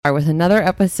With another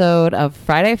episode of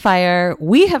Friday Fire.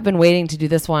 We have been waiting to do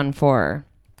this one for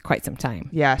quite some time.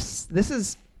 Yes.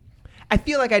 I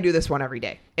feel like I do this one every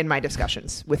day in my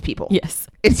discussions with people. Yes.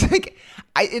 It's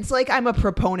like I'm a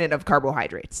proponent of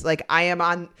carbohydrates. Like I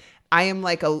am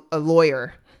like a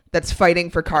lawyer that's fighting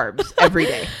for carbs every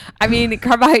day. I mean,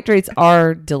 carbohydrates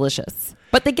are delicious,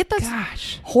 but they get this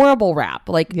horrible rap.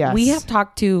 Like we have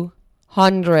talked to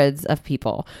hundreds of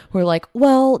people who are like,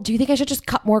 well, do you think I should just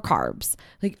cut more carbs?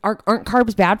 Like, aren't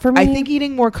carbs bad for me? I think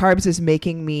eating more carbs is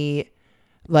making me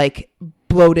like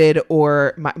bloated,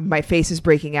 or my face is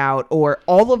breaking out, or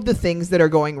all of the things that are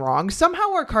going wrong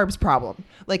somehow are carbs problem.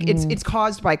 Like it's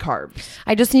caused by carbs.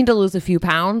 I just need to lose a few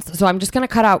pounds, so I'm just going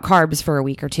to cut out carbs for a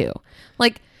week or two.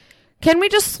 Like, can we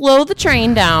just slow the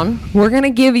train down? We're going to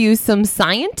give you some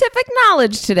scientific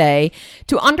knowledge today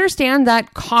to understand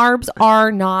that carbs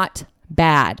are not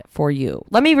bad for you.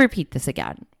 Let me repeat this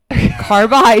again.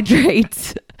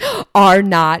 Carbohydrates are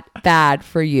not bad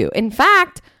for you. In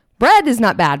fact, bread is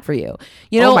not bad for you.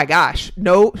 Oh my gosh.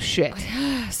 No shit.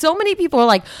 So many people are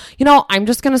like, I'm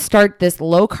just going to start this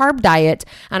low carb diet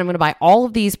and I'm going to buy all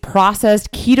of these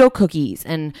processed keto cookies,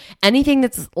 and anything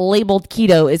that's labeled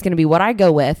keto is going to be what I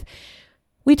go with.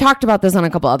 We talked about this on a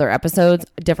couple other episodes,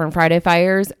 different Friday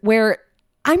Fires, where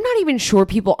I'm not even sure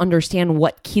people understand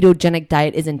what ketogenic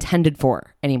diet is intended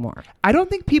for anymore. I don't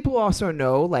think people also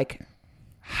know like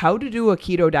how to do a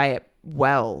keto diet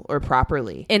well or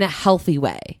properly in a healthy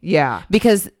way. Yeah.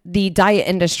 Because the diet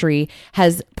industry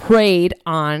has preyed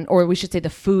on, or we should say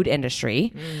the food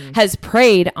industry has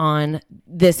preyed on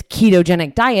this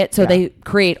ketogenic diet. So they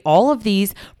create all of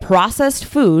these processed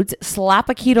foods, slap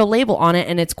a keto label on it,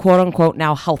 and it's quote unquote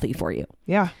now healthy for you.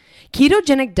 Yeah.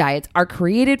 Ketogenic diets are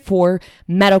created for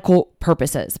medical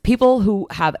purposes. People who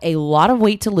have a lot of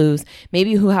weight to lose,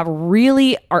 maybe who are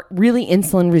really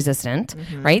insulin resistant,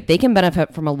 right? They can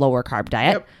benefit from a lower carb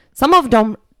diet. Yep. Some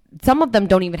of them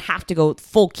don't even have to go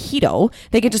full keto.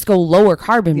 They can just go lower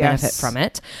carb and benefit from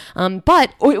it.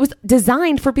 But it was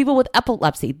designed for people with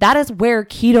epilepsy. That is where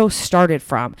keto started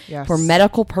from, for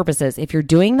medical purposes. If you're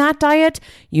doing that diet,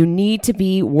 you need to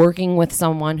be working with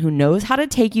someone who knows how to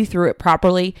take you through it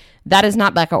properly. That is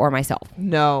not Becca or myself.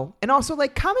 No. And also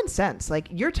like common sense. Like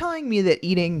you're telling me that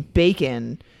eating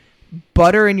bacon,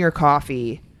 butter in your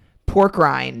coffee, pork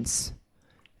rinds,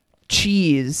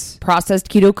 cheese, processed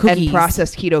keto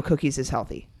cookies is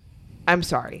healthy. I'm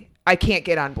sorry. I can't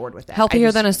get on board with that.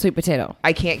 Healthier than a sweet potato.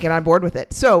 I can't get on board with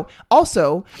it. So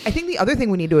also, I think the other thing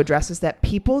we need to address is that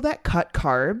people that cut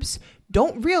carbs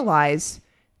don't realize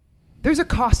there's a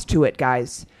cost to it,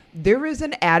 guys. There is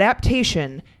an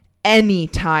adaptation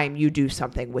anytime you do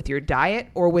something with your diet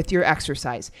or with your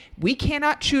exercise. We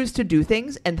cannot choose to do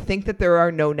things and think that there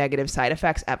are no negative side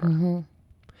effects ever. Mm-hmm.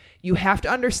 You have to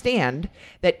understand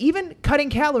that even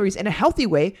cutting calories in a healthy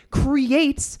way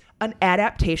creates an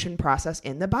adaptation process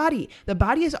in the body. The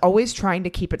body is always trying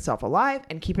to keep itself alive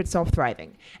and keep itself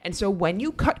thriving. And so when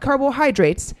you cut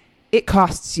carbohydrates, it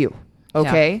costs you,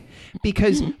 okay? Yeah.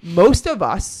 Because most of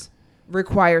us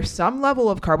require some level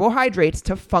of carbohydrates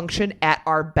to function at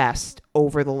our best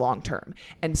over the long term.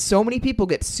 And so many people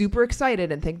get super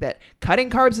excited and think that cutting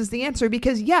carbs is the answer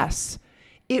because yes,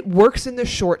 it works in the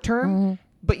short term.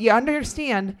 But you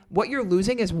understand what you're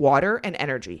losing is water and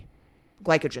energy,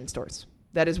 glycogen stores.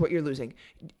 That is what you're losing.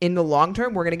 In the long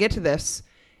term, we're going to get to this.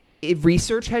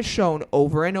 Research has shown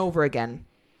over and over again,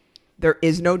 there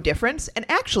is no difference. And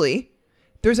actually,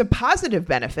 there's a positive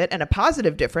benefit and a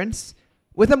positive difference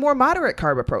with a more moderate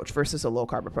carb approach versus a low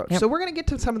carb approach. Yep. So we're going to get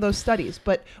to some of those studies,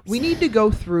 but we need to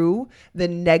go through the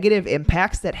negative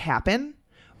impacts that happen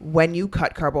when you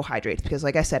cut carbohydrates, because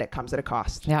like I said, it comes at a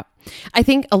cost. Yeah. I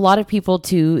think a lot of people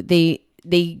too, they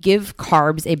give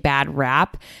carbs a bad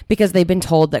rap because they've been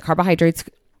told that carbohydrates,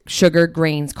 sugar,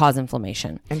 grains cause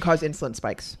inflammation. And cause insulin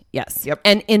spikes. Yes. Yep.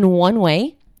 And in one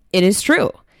way, it is true.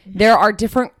 There are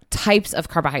different types of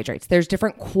carbohydrates. There's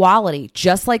different quality,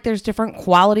 just like there's different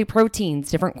quality proteins,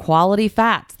 different quality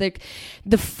fats.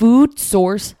 The food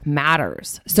source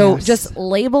matters. So just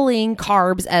labeling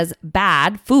carbs as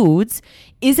bad foods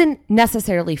isn't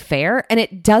necessarily fair, and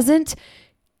it doesn't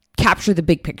capture the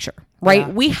big picture, right? Yeah.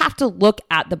 We have to look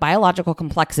at the biological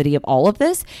complexity of all of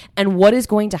this and what is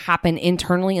going to happen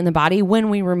internally in the body when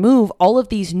we remove all of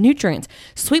these nutrients,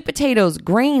 sweet potatoes,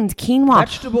 grains, quinoa,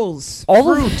 vegetables,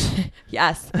 fruit.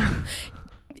 Yes.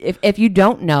 If you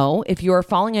don't know, if you're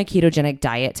following a ketogenic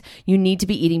diet, you need to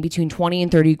be eating between 20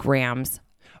 and 30 grams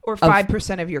or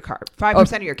 5% of your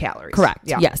 5% of your calories. Correct.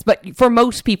 Yeah. Yes. But for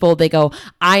most people, they go,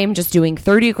 I am just doing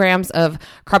 30 grams of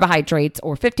carbohydrates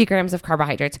or 50 grams of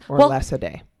carbohydrates. Or less a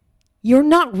day. you're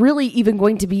not really even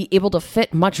going to be able to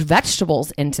fit much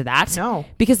vegetables into that. No.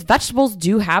 Because vegetables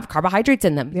do have carbohydrates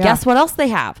in them. Yeah. Guess what else they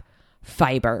have?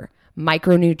 Fiber,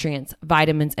 micronutrients,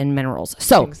 vitamins, and minerals.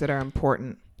 So Things that are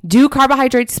important. do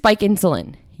carbohydrates spike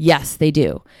insulin? Yes, they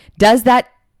do. Does that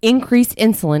increased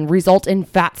insulin result in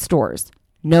fat stores?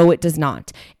 No, it does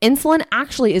not. Insulin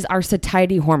actually is our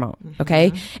satiety hormone.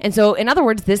 Okay. And so in other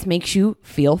words, this makes you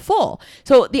feel full.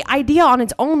 So the idea on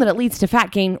its own that it leads to fat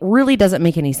gain really doesn't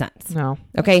make any sense. No.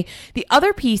 Okay. The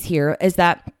other piece here is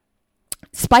that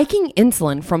spiking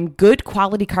insulin from good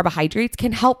quality carbohydrates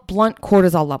can help blunt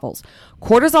cortisol levels.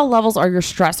 Cortisol levels are your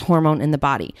stress hormone in the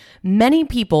body. Many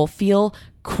people feel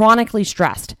chronically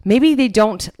stressed. Maybe they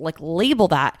don't like label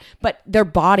that, but their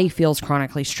body feels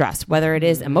chronically stressed, whether it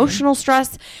is emotional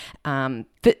stress,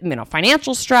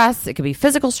 financial stress. It could be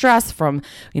physical stress from,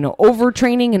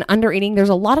 overtraining and undereating. There's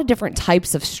a lot of different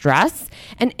types of stress,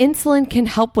 and insulin can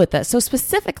help with this. So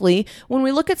specifically, when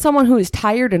we look at someone who is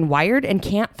tired and wired and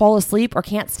can't fall asleep or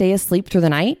can't stay asleep through the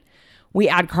night, we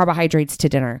add carbohydrates to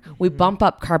dinner. We bump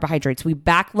up carbohydrates. We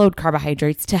backload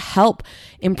carbohydrates to help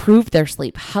improve their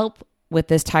sleep, help with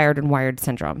this tired and wired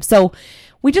syndrome. So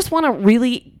we just want to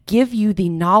really give you the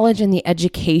knowledge and the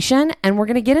education, and we're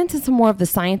going to get into some more of the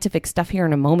scientific stuff here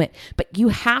in a moment, but you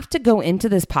have to go into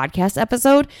this podcast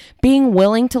episode being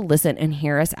willing to listen and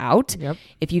hear us out. Yep.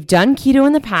 If you've done keto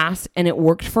in the past and it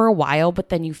worked for a while, but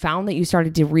then you found that you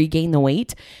started to regain the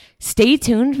weight, stay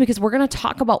tuned because we're going to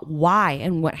talk about why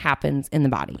and what happens in the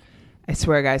body. I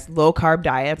swear, guys, low carb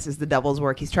diets is the devil's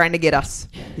work. He's trying to get us.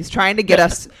 He's trying to get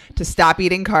us to stop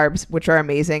eating carbs, which are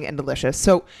amazing and delicious.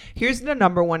 So here's the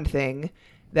number one thing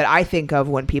that I think of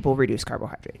when people reduce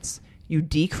carbohydrates. You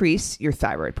decrease your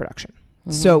thyroid production.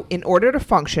 So in order to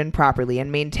function properly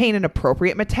and maintain an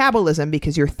appropriate metabolism,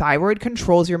 because your thyroid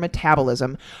controls your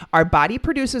metabolism, our body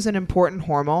produces an important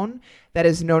hormone that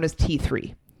is known as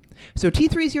T3. So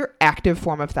T3 is your active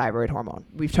form of thyroid hormone.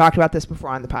 We've talked about this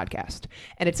before on the podcast,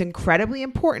 and it's incredibly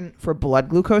important for blood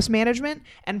glucose management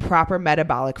and proper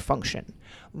metabolic function.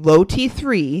 Low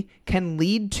T3 can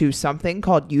lead to something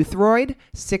called euthyroid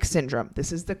sick syndrome.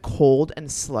 This is the cold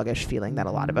and sluggish feeling that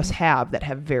a lot of us have that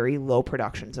have very low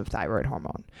productions of thyroid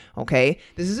hormone. Okay?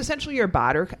 This is essentially your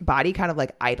body kind of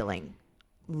like idling,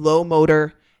 low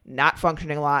motor, not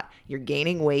functioning a lot. You're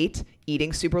gaining weight,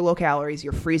 eating super low calories.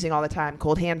 You're freezing all the time,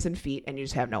 cold hands and feet, and you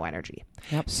just have no energy.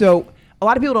 Yep. So a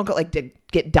lot of people don't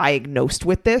get diagnosed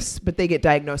with this, but they get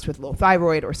diagnosed with low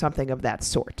thyroid or something of that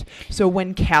sort. So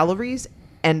when calories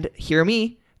and, hear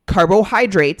me,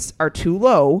 carbohydrates are too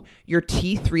low, your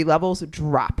T3 levels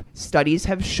drop. Studies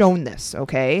have shown this,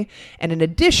 okay? And in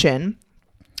addition,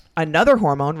 another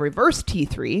hormone, reverse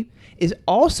T3, is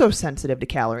also sensitive to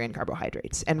calorie and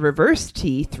carbohydrates. And reverse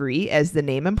T3, as the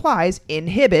name implies,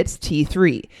 inhibits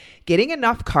T3. Getting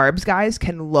enough carbs, guys,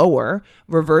 can lower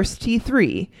reverse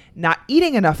T3. Not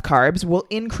eating enough carbs will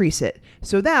increase it.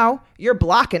 So now you're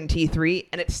blocking T3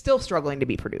 and it's still struggling to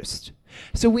be produced.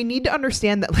 So we need to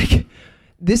understand that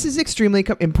this is extremely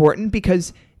important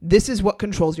because this is what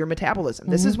controls your metabolism.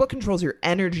 This is what controls your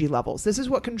energy levels. This is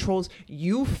what controls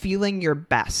you feeling your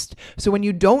best. So when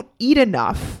you don't eat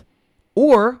enough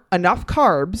or enough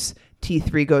carbs,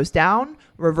 T3 goes down,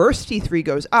 reverse T3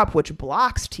 goes up, which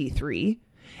blocks T3,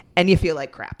 and you feel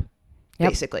like crap.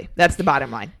 Yep. Basically, that's the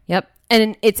bottom line. Yep.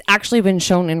 And it's actually been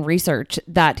shown in research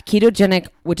that ketogenic,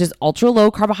 which is ultra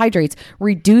low carbohydrates,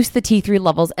 reduce the T3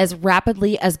 levels as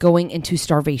rapidly as going into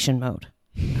starvation mode.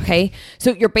 Okay.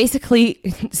 So you're basically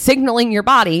signaling your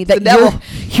body that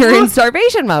you're in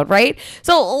starvation mode, right?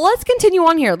 So let's continue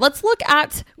on here. Let's look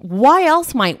at why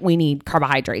else might we need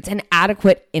carbohydrates and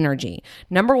adequate energy.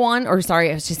 Number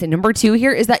two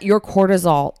here is that your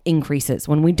cortisol increases.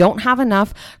 When we don't have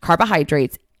enough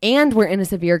carbohydrates and we're in a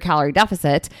severe calorie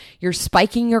deficit, you're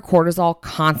spiking your cortisol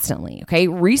constantly, okay?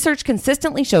 Research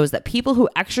consistently shows that people who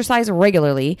exercise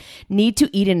regularly need to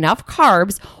eat enough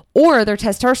carbs or their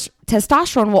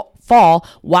testosterone will fall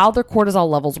while their cortisol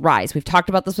levels rise. We've talked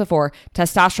about this before.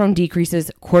 Testosterone decreases,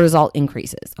 cortisol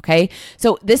increases, okay?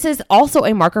 So this is also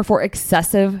a marker for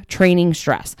excessive training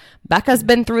stress. Becca's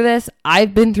been through this.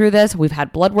 I've been through this. We've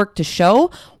had blood work to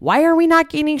show. Why are we not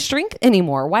gaining strength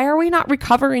anymore? Why are we not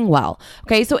recovering well?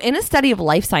 Okay, so in a study of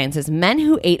life sciences, men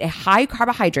who ate a high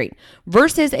carbohydrate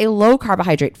versus a low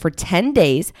carbohydrate for 10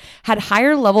 days had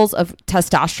higher levels of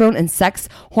testosterone and sex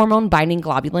hormone binding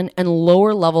globulin and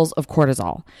lower levels of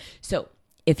cortisol. So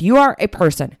if you are a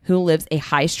person who lives a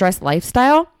high stress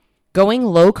lifestyle, going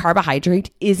low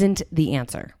carbohydrate isn't the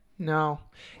answer. No.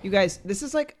 You guys, this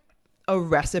is like a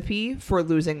recipe for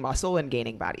losing muscle and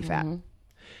gaining body fat.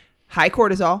 High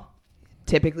cortisol,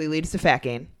 typically leads to fat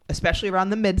gain, especially around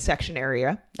the midsection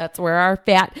area. That's where our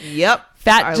fat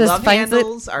Our just love finds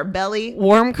handles, our belly,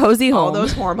 warm, cozy home. all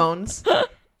those hormones.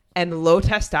 And low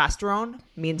testosterone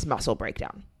means muscle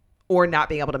breakdown or not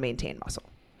being able to maintain muscle.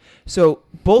 So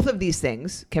both of these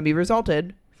things can be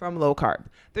resulted from low carb.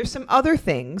 There's some other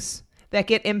things that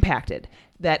get impacted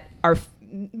that are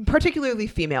particularly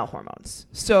female hormones.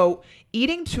 So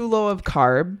eating too low of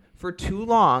carb for too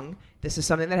long, this is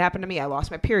something that happened to me. I lost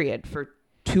my period for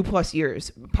 2+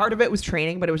 years. Part of it was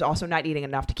training, but it was also not eating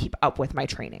enough to keep up with my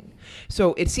training.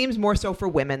 So it seems more so for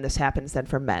women this happens than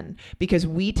for men, because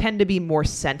we tend to be more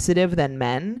sensitive than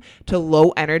men to low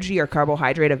energy or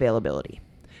carbohydrate availability.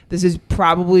 This is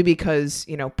probably because,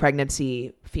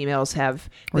 pregnancy, females have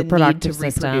the need to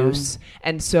reproduce.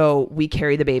 And so we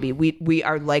carry the baby. We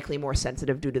are likely more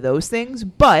sensitive due to those things.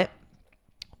 But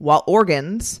while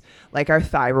organs like our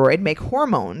thyroid make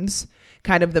hormones,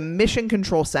 kind of the mission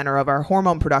control center of our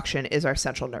hormone production is our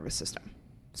central nervous system.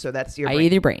 So that's your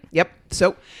brain. Your brain. Yep.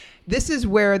 So this is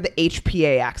where the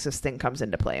HPA axis thing comes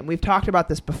into play. And we've talked about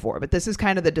this before, but this is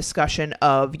kind of the discussion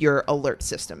of your alert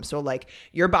system. So like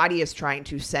your body is trying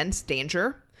to sense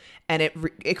danger, and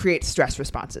it creates stress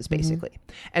responses, basically.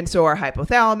 Mm-hmm. And so our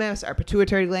hypothalamus, our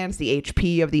pituitary glands, the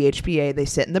HP of the HPA, they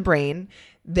sit in the brain.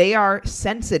 They are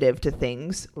sensitive to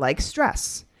things like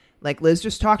stress. Like Liz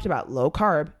just talked about, low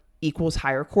carb equals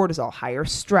higher cortisol, higher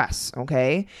stress,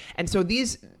 okay? And so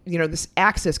these, this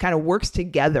axis kind of works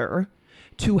together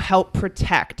to help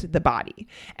protect the body.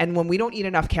 And when we don't eat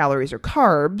enough calories or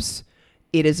carbs,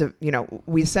 it is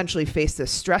we essentially face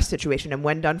this stress situation. And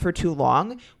when done for too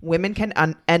long, women can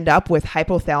end up with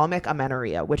hypothalamic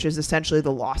amenorrhea, which is essentially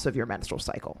the loss of your menstrual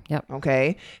cycle. Yep.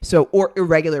 Okay. So, or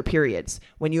irregular periods.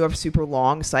 When you have super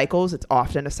long cycles, it's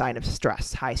often a sign of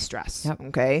stress, high stress. Yep.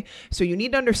 Okay. So you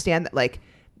need to understand that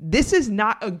this is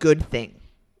not a good thing.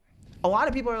 A lot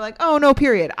of people are like, oh, no,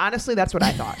 period. Honestly, that's what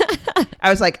I thought. I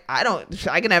was like,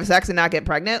 I can have sex and not get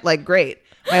pregnant. Like, great.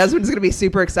 My husband's going to be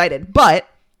super excited. But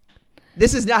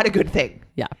this is not a good thing.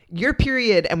 Yeah. Your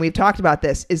period, and we've talked about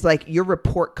this, is like your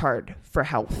report card for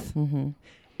health. Mm-hmm.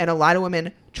 And a lot of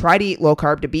women try to eat low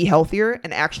carb to be healthier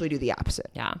and actually do the opposite.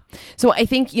 Yeah. So I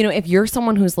think, if you're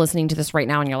someone who's listening to this right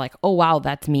now and you're like, oh, wow,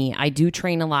 that's me. I do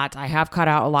train a lot. I have cut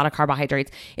out a lot of carbohydrates.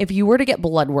 If you were to get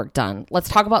blood work done, let's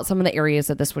talk about some of the areas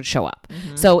that this would show up.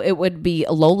 Mm-hmm. So it would be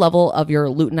a low level of your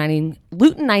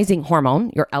luteinizing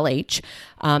hormone, your LH,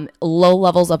 low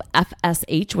levels of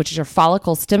FSH, which is your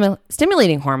follicle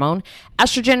stimulating hormone,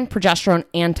 estrogen, progesterone,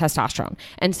 and testosterone.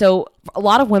 And so a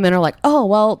lot of women are like, oh,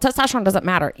 well, testosterone doesn't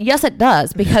matter. Yes, it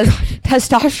does, because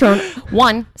testosterone,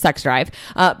 1, sex drive,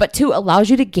 but 2, allows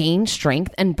you to gain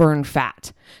strength and burn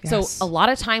fat. Yes. So a lot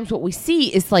of times what we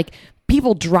see is like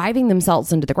people driving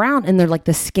themselves into the ground and they're like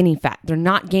the skinny fat. They're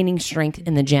not gaining strength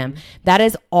in the gym. That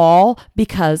is all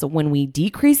because when we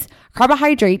decrease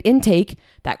carbohydrate intake,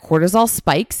 that cortisol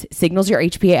spikes, signals your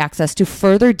HPA axis to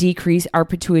further decrease our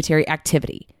pituitary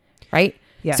activity, right?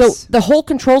 Yes. So the whole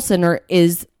control center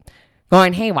is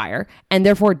going haywire and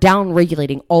therefore down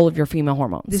regulating all of your female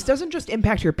hormones. This doesn't just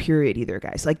impact your period either,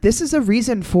 guys. Like this is a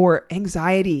reason for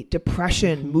anxiety,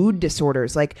 depression, mood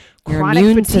disorders, like your chronic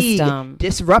immune fatigue, system,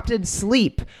 disrupted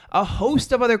sleep, a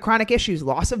host of other chronic issues,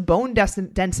 loss of bone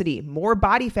density, more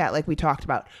body fat like we talked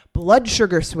about, blood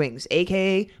sugar swings,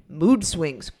 aka mood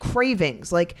swings,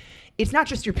 cravings. Like it's not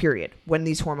just your period when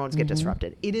these hormones get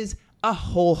disrupted. It is a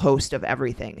whole host of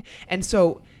everything. And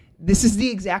so this is the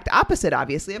exact opposite,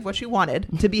 obviously, of what you wanted,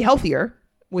 to be healthier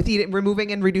with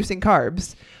removing and reducing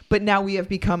carbs. But now we have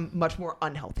become much more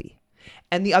unhealthy.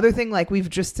 And the other thing, like we've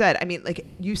just said, I mean, like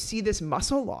you see this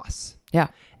muscle loss. Yeah.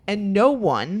 And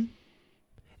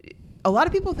a lot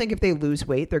of people think if they lose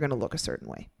weight, they're going to look a certain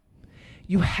way.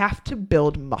 You have to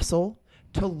build muscle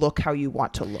to look how you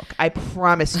want to look. I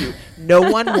promise you, no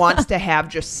one wants to have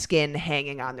just skin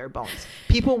hanging on their bones.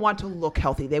 People want to look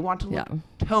healthy. They want to look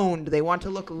toned. They want to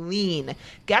look lean.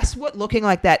 Guess what looking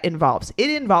like that involves? It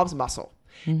involves muscle.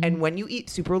 Mm-hmm. And when you eat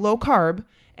super low carb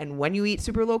and when you eat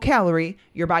super low calorie,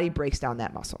 your body breaks down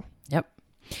that muscle. Yep.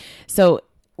 So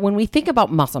when we think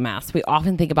about muscle mass, we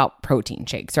often think about protein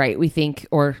shakes, right? We think,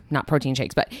 or not protein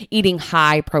shakes, but eating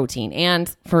high protein.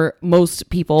 And for most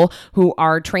people who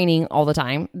are training all the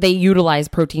time, they utilize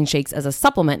protein shakes as a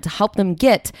supplement to help them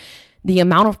get the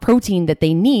amount of protein that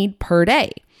they need per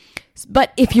day.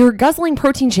 But if you're guzzling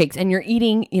protein shakes and you're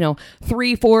eating,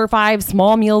 3, 4, 5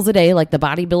 small meals a day, like the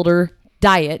bodybuilder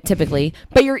diet typically,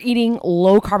 but you're eating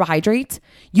low carbohydrates,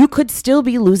 you could still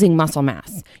be losing muscle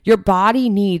mass. Your body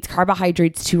needs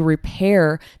carbohydrates to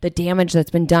repair the damage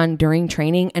that's been done during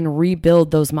training and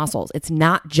rebuild those muscles. It's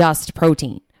not just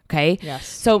protein. Okay. Yes.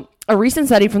 So a recent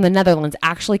study from the Netherlands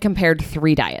actually compared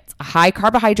 3 diets: a high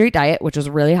carbohydrate diet, which was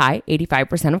really high,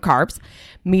 85% of carbs,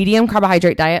 medium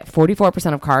carbohydrate diet,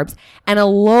 44% of carbs, and a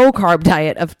low carb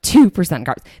diet of 2%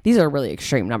 carbs. These are really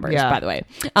extreme numbers, by the way.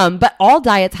 But all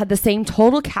diets had the same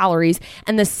total calories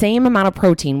and the same amount of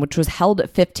protein, which was held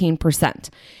at 15%.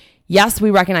 Yes,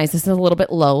 we recognize this is a little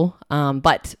bit low,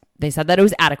 but they said that it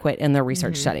was adequate in their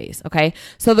research studies. Okay.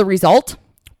 So the result,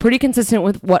 pretty consistent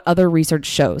with what other research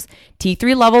shows.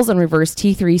 T3 levels and reverse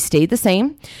T3 stayed the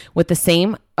same with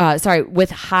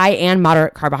with high and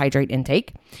moderate carbohydrate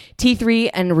intake. T3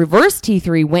 and reverse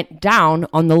T3 went down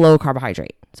on the low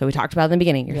carbohydrate. So we talked about in the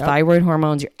beginning, your thyroid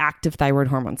hormones, your active thyroid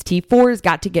hormones. T4's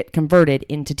got to get converted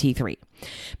into T3.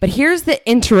 But here's the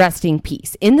interesting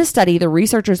piece. In the study, the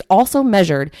researchers also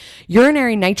measured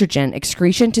urinary nitrogen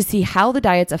excretion to see how the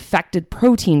diets affected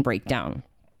protein breakdown.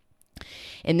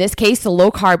 In this case, the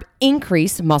low carb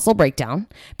increased muscle breakdown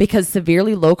because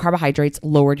severely low carbohydrates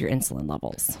lowered your insulin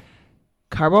levels.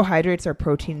 Carbohydrates are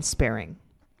protein sparing,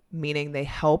 meaning they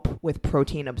help with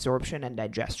protein absorption and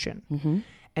digestion. Mm-hmm.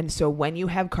 And so when you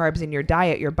have carbs in your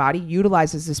diet, your body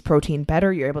utilizes this protein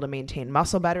better. You're able to maintain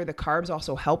muscle better. The carbs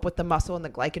also help with the muscle and the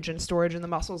glycogen storage in the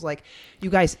muscles. Like, you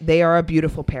guys, they are a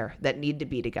beautiful pair that need to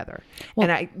be together. Well,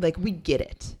 and we get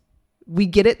it. We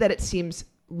get it that it seems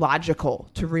logical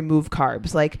to remove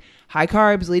carbs. Like, high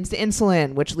carbs leads to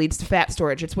insulin, which leads to fat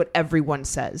storage. It's what everyone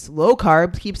says. Low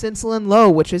carbs keeps insulin low,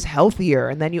 which is healthier.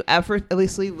 And then you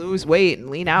effortlessly lose weight and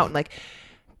lean out. And like,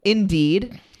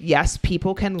 indeed, yes,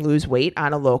 people can lose weight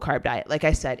on a low carb diet. Like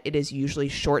I said, it is usually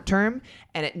short term,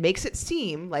 and it makes it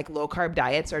seem like low carb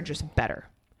diets are just better.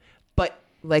 But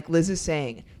like Liz is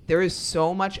saying, there is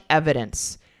so much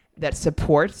evidence that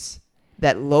supports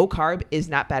that low carb is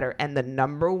not better. And the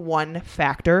number one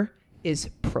factor is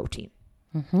protein.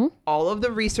 Mm-hmm. All of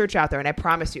the research out there, and I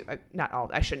promise you, not all,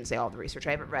 I shouldn't say all the research.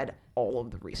 I haven't read all of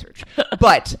the research,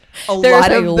 but a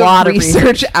lot of the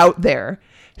research out there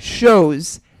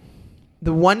shows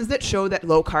the ones that show that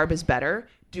low carb is better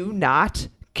do not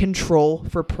control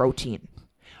for protein.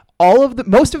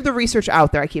 Most of the research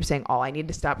out there, I keep saying all, I need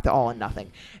to stop the all and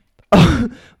nothing.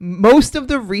 Most of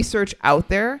the research out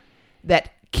there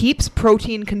that keeps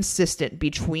protein consistent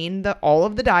between all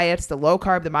of the diets, the low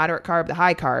carb, the moderate carb, the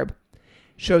high carb,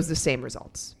 shows the same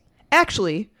results.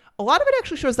 Actually, a lot of it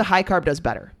actually shows the high carb does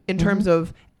better in terms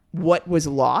of what was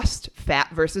lost, fat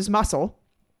versus muscle.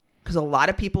 Because a lot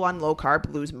of people on low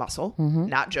carb lose muscle,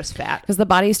 not just fat. Because the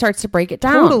body starts to break it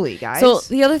down. Totally, guys. So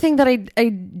the other thing that I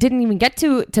didn't even get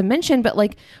to mention, but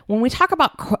like when we talk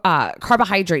about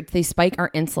carbohydrates, they spike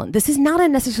our insulin. This is not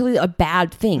necessarily a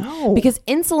bad thing. No. Because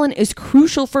insulin is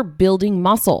crucial for building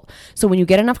muscle. So when you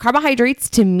get enough carbohydrates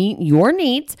to meet your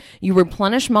needs, you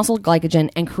replenish muscle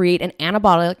glycogen and create an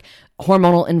anabolic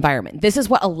hormonal environment. This is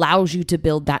what allows you to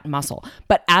build that muscle.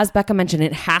 But as Becca mentioned,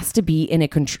 it has to be in a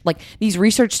control. Like these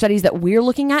research studies that we're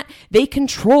looking at, they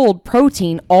controlled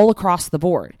protein all across the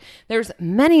board. There's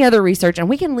many other research, and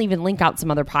we can even link out some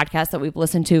other podcasts that we've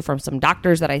listened to from some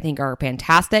doctors that I think are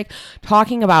fantastic,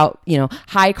 talking about,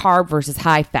 high carb versus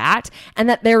high fat, and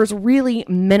that there's really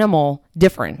minimal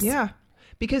difference. Yeah,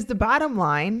 because the bottom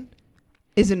line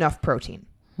is enough protein.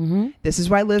 Mm-hmm. This is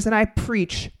why Liz and I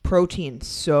preach protein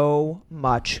so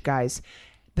much, guys.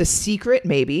 The secret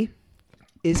maybe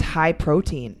is high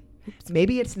protein.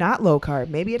 Maybe it's not low carb.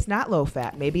 Maybe it's not low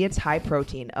fat. Maybe it's high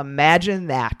protein. Imagine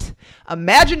that.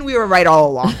 Imagine we were right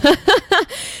all along.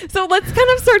 So let's kind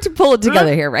of start to pull it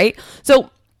together here, right?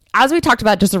 So as we talked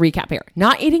about, just a recap here,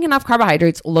 not eating enough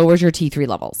carbohydrates lowers your T3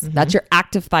 levels. Mm-hmm. That's your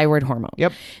active thyroid hormone.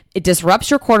 Yep. It disrupts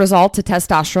your cortisol to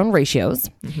testosterone ratios.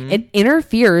 Mm-hmm. It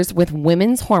interferes with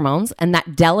women's hormones and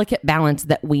that delicate balance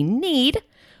that we need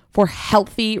for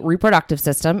healthy reproductive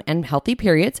system and healthy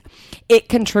periods. It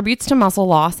contributes to muscle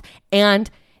loss, and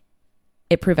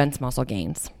it prevents muscle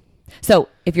gains. So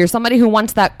if you're somebody who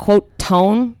wants that, quote,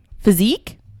 tone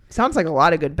physique, sounds like a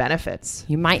lot of good benefits.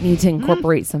 You might need to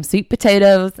incorporate some sweet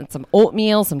potatoes and some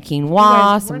oatmeal, some quinoa, some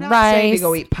rice. We're not saying to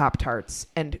go eat Pop-Tarts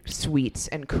and sweets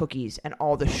and cookies and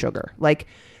all the sugar. Like,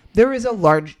 there is a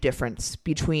large difference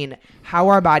between how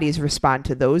our bodies respond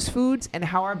to those foods and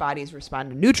how our bodies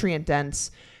respond to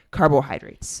nutrient-dense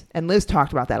carbohydrates. And Liz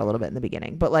talked about that a little bit in the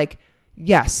beginning. But like,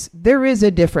 yes, there is a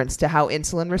difference to how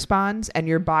insulin responds and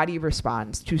your body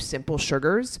responds to simple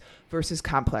sugars versus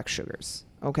complex sugars.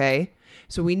 Okay?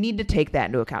 So we need to take that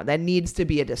into account. That needs to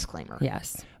be a disclaimer.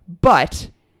 Yes. But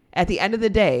at the end of the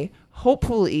day,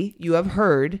 hopefully you have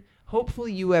heard,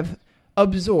 hopefully you have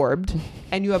absorbed,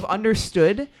 and you have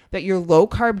understood that your low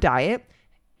carb diet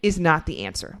is not the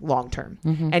answer long term.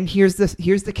 Mm-hmm. And here's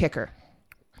the kicker.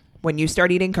 When you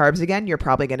start eating carbs again, you're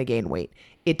probably going to gain weight.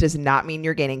 It does not mean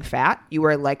you're gaining fat. You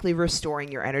are likely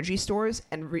restoring your energy stores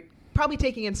and probably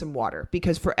taking in some water,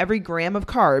 because for every gram of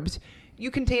carbs,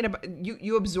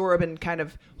 you absorb and kind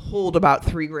of hold about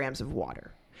 3 grams of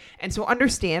water. And so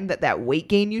understand that weight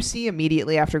gain you see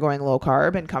immediately after going low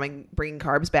carb and bringing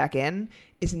carbs back in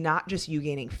is not just you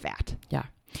gaining fat. Yeah.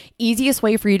 Easiest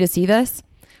way for you to see this,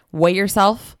 weigh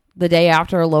yourself the day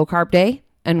after a low carb day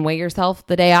and weigh yourself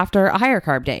the day after a higher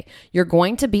carb day. You're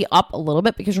going to be up a little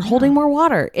bit because you're holding more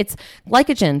water. It's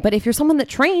glycogen. But if you're someone that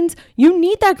trains, you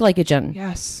need that glycogen.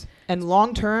 Yes. And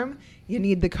long term, you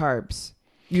need the carbs.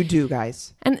 You do,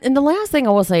 guys. And the last thing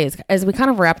I will say is, as we kind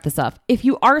of wrap this up, if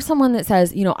you are someone that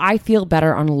says, I feel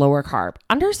better on lower carb,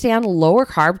 understand lower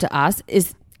carb to us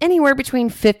is anywhere between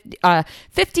 50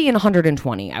 and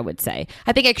 120, I would say.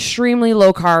 I think extremely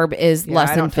low carb is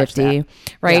less than 50,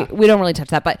 right? Yeah. We don't really touch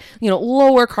that. But,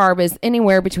 lower carb is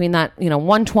anywhere between that,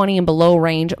 120 and below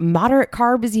range. Moderate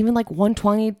carb is even like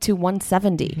 120 to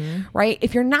 170, right?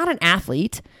 If you're not an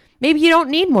athlete, maybe you don't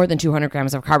need more than 200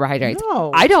 grams of carbohydrates. No.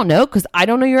 I don't know, because I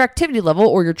don't know your activity level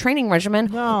or your training regimen.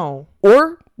 No.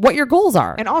 Or what your goals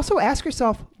are. And also ask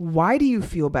yourself, why do you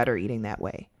feel better eating that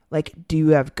way? Like, do you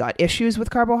have gut issues with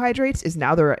carbohydrates? Is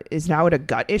now it a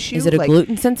gut issue? Is it a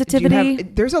gluten sensitivity?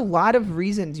 There's a lot of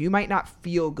reasons you might not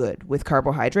feel good with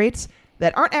carbohydrates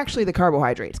that aren't actually the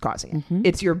carbohydrates causing it.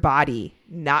 It's your body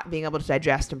not being able to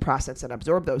digest and process and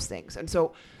absorb those things. And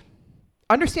so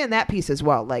understand that piece as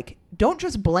well. Like, don't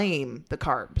just blame the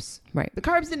carbs. Right. The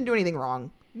carbs didn't do anything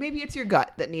wrong. Maybe it's your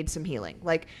gut that needs some healing.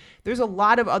 Like, there's a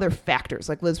lot of other factors.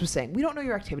 Like Liz was saying, we don't know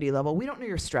your activity level. We don't know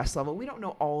your stress level. We don't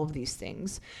know all of these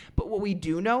things. But what we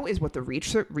do know is what the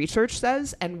research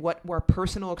says and what our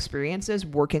personal experiences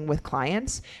working with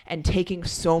clients and taking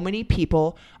so many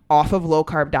people off of low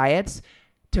carb diets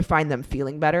to find them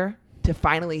feeling better, to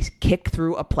finally kick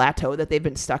through a plateau that they've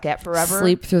been stuck at forever.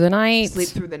 Sleep through the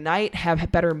night,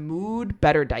 have better mood,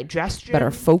 better digestion, better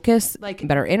focus,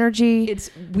 better energy,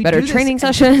 better training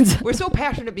sessions. We're so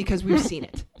passionate because we've seen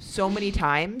it so many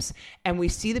times, and we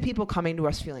see the people coming to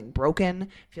us feeling broken,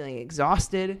 feeling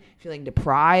exhausted, feeling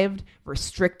deprived,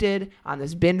 restricted on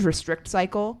this binge restrict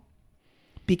cycle,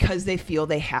 because they feel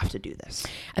they have to do this.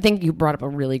 I think you brought up a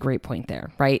really great point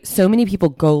there, right? So many people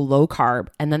go low carb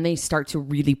and then they start to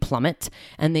really plummet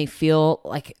and they feel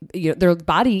like their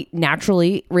body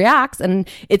naturally reacts and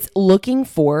it's looking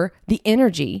for the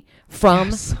energy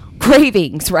from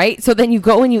cravings, right? So then you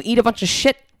go and you eat a bunch of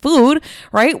shit food,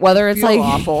 right? Whether it's like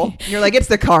awful. You're like, it's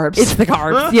the carbs. It's the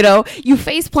carbs, you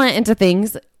face plant into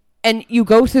things. And you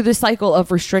go through the cycle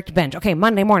of restrict binge. Okay,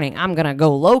 Monday morning, I'm going to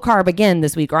go low carb again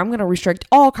this week, or I'm going to restrict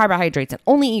all carbohydrates and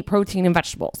only eat protein and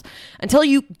vegetables until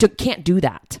you can't do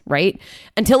that, right?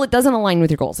 Until it doesn't align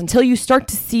with your goals, until you start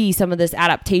to see some of this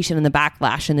adaptation and the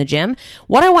backlash in the gym.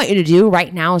 What I want you to do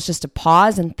right now is just to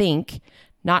pause and think,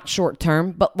 not short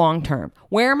term, but long term.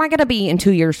 Where am I going to be in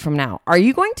 2 years from now? Are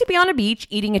you going to be on a beach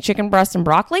eating a chicken breast and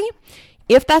broccoli?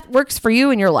 If that works for you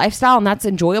and your lifestyle and that's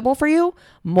enjoyable for you,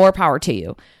 more power to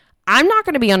you. I'm not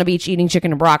going to be on a beach eating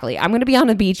chicken and broccoli. I'm going to be on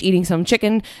a beach eating some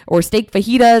chicken or steak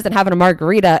fajitas and having a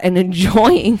margarita and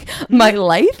enjoying my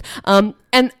life.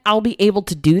 And I'll be able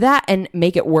to do that and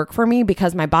make it work for me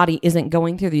because my body isn't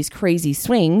going through these crazy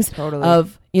swings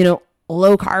of,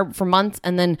 low carb for months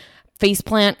and then face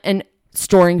plant and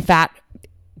storing fat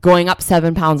going up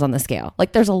 7 pounds on the scale.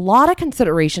 Like, there's a lot of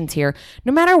considerations here.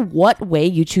 No matter what way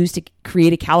you choose to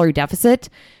create a calorie deficit,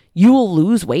 you will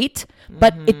lose weight,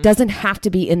 but it doesn't have to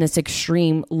be in this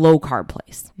extreme low carb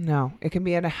place. No, it can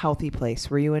be in a healthy place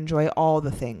where you enjoy all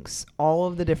the things, all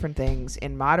of the different things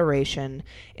in moderation,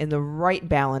 in the right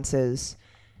balances.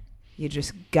 You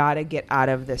just got to get out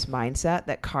of this mindset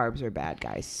that carbs are bad,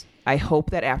 guys. I hope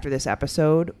that after this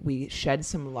episode, we shed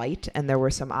some light and there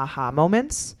were some aha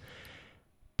moments,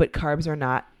 but carbs are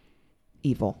not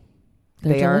evil.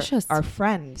 They're delicious. Are our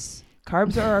friends.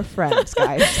 Carbs are our friends,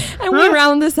 guys. And we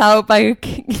round this out by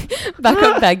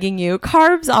Becca begging you.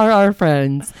 Carbs are our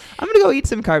friends. I'm going to go eat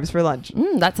some carbs for lunch.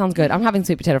 That sounds good. I'm having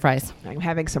sweet potato fries. I'm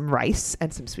having some rice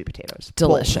and some sweet potatoes.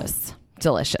 Delicious.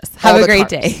 Delicious. Have a great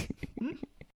day.